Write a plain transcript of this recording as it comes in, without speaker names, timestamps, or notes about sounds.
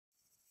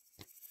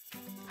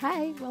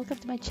Hi, welcome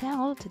to my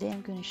channel. Today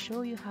I'm going to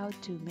show you how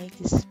to make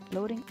these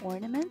floating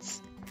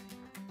ornaments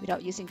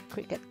without using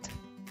Cricut.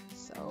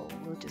 So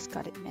we'll just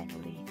cut it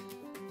manually.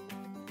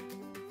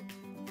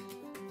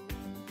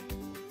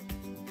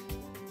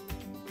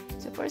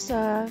 So first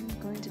I'm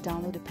going to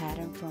download the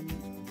pattern from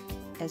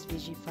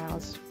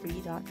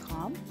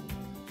svgfilesfree.com.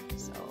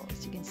 So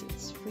as you can see,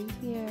 it's free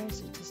here,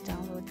 so just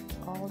download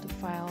all the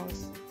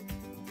files.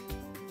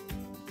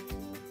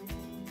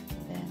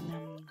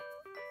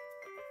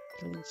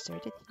 We'll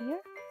insert it here.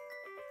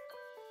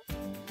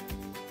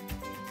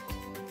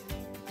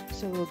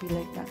 So it will be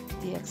like that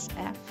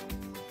DXF.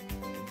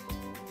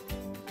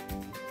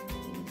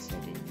 You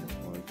insert it in your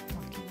Word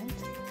document.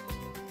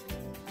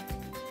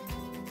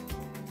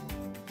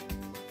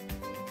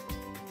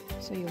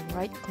 So you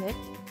right click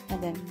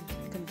and then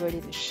convert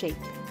it to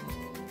shape.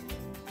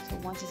 So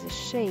once it's a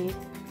shape,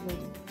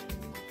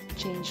 you'll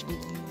change the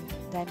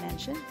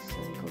dimension. So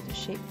you go to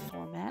shape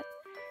format.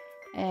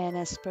 And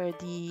as per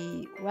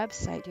the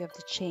website, you have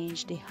to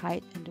change the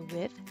height and the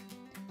width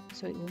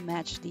so it will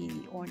match the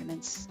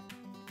ornaments.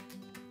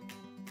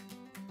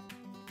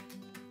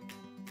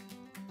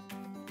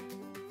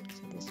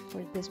 So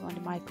for this one, the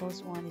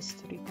Michael's one is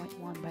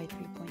 3.1 by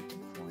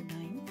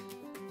 3.249.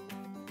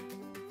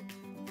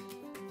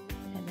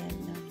 And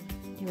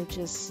then you'll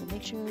just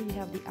make sure you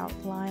have the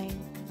outline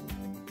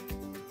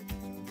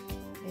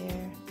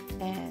there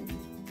and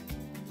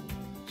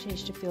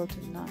change the fill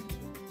to none.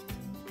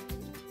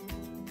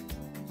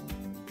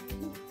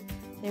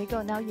 There you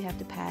go. Now you have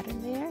the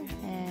pattern there,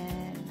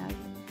 and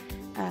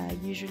now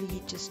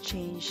usually just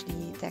change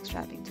the text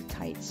wrapping to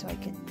tight so I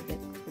can move it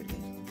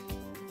freely.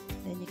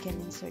 Then you can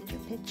insert your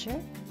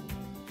picture.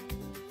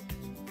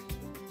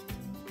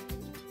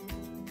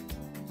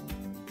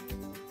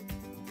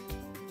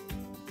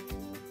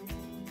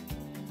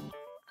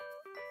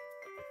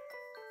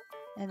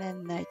 And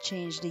then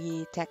change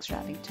the text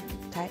wrapping to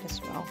tight as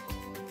well.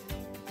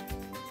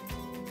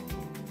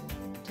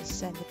 Just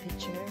send the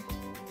picture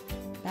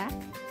back.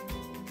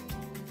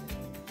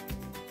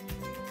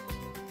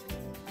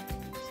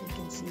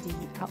 See the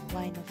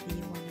outline of the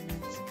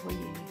ornaments where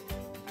you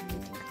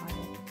need to cut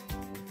it.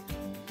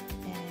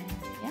 And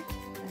yeah,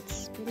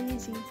 that's pretty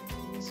easy.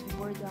 Use your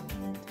Word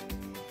document.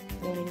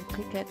 You don't need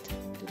Cricut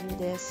to do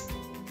this.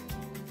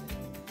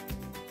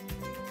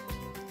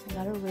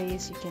 Another way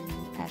is you can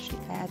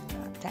actually add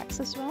text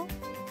as well.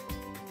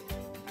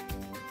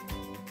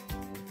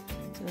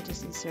 So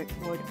just insert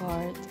word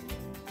art,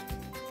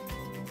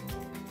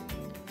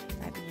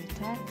 type in your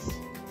text.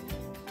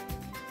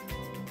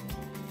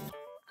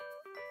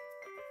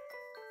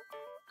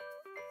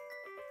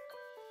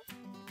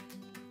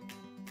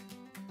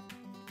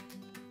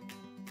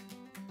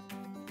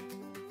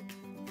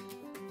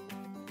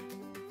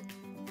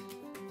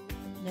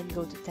 Then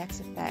go to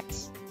text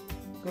effects,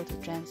 go to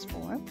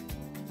transform,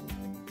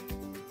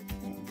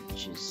 and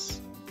choose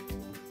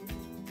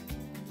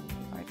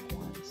part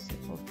 1 so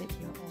it will fit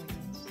your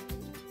ornaments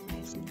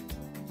nicely.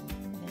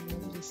 And then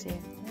you'll do the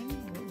same thing,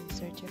 you'll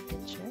insert your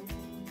picture,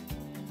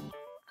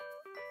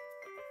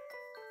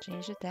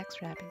 change the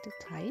text wrapping to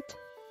tight,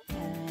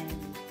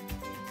 and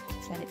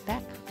send it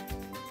back.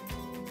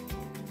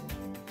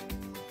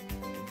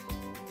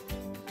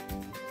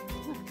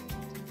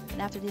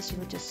 And after this,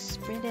 you'll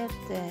just print it,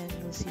 then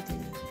you'll see the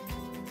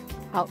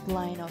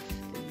outline of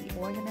the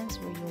ornaments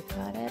where you'll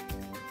cut it.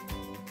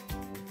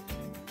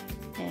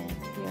 And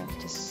here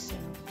I'm just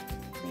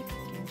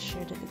making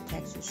sure that the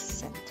text is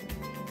centered to the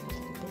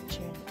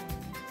picture and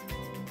the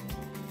ornament.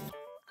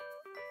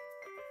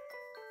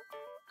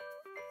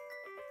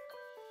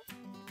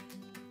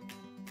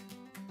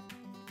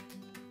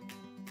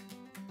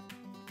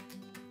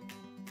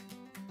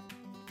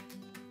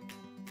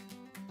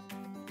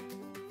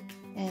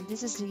 And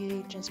this is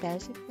the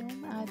transparency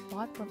film I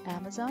bought from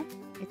Amazon.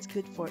 It's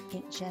good for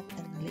inkjet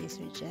and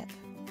laser jet.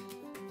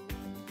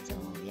 So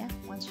yeah,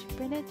 once you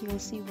print it, you'll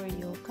see where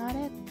you'll cut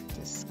it.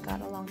 Just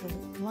cut along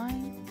the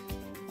line,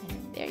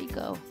 and there you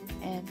go.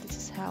 And this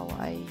is how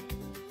I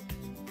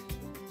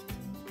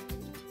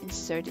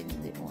insert it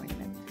in the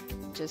ornament.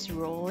 Just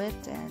roll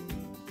it and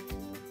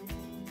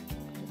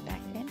put it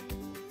back in.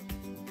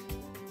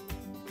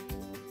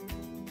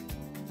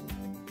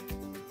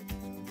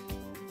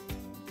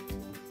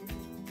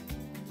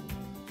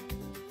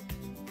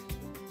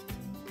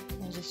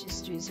 Just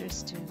use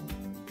tweezers to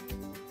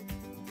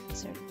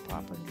insert it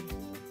properly.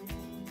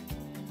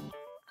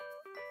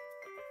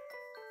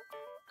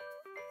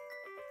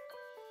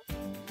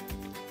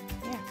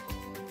 Yeah,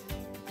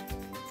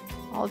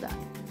 all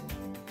done.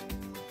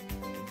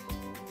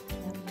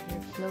 Now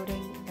your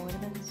floating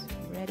ornaments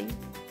ready.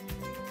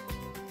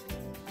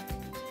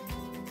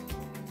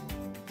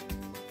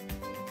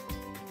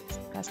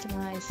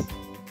 Customize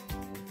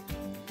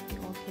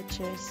your own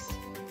pictures.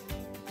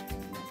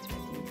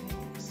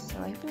 So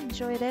I hope you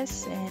enjoy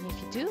this, and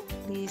if you do,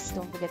 please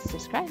don't forget to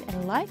subscribe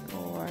and like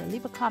or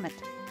leave a comment.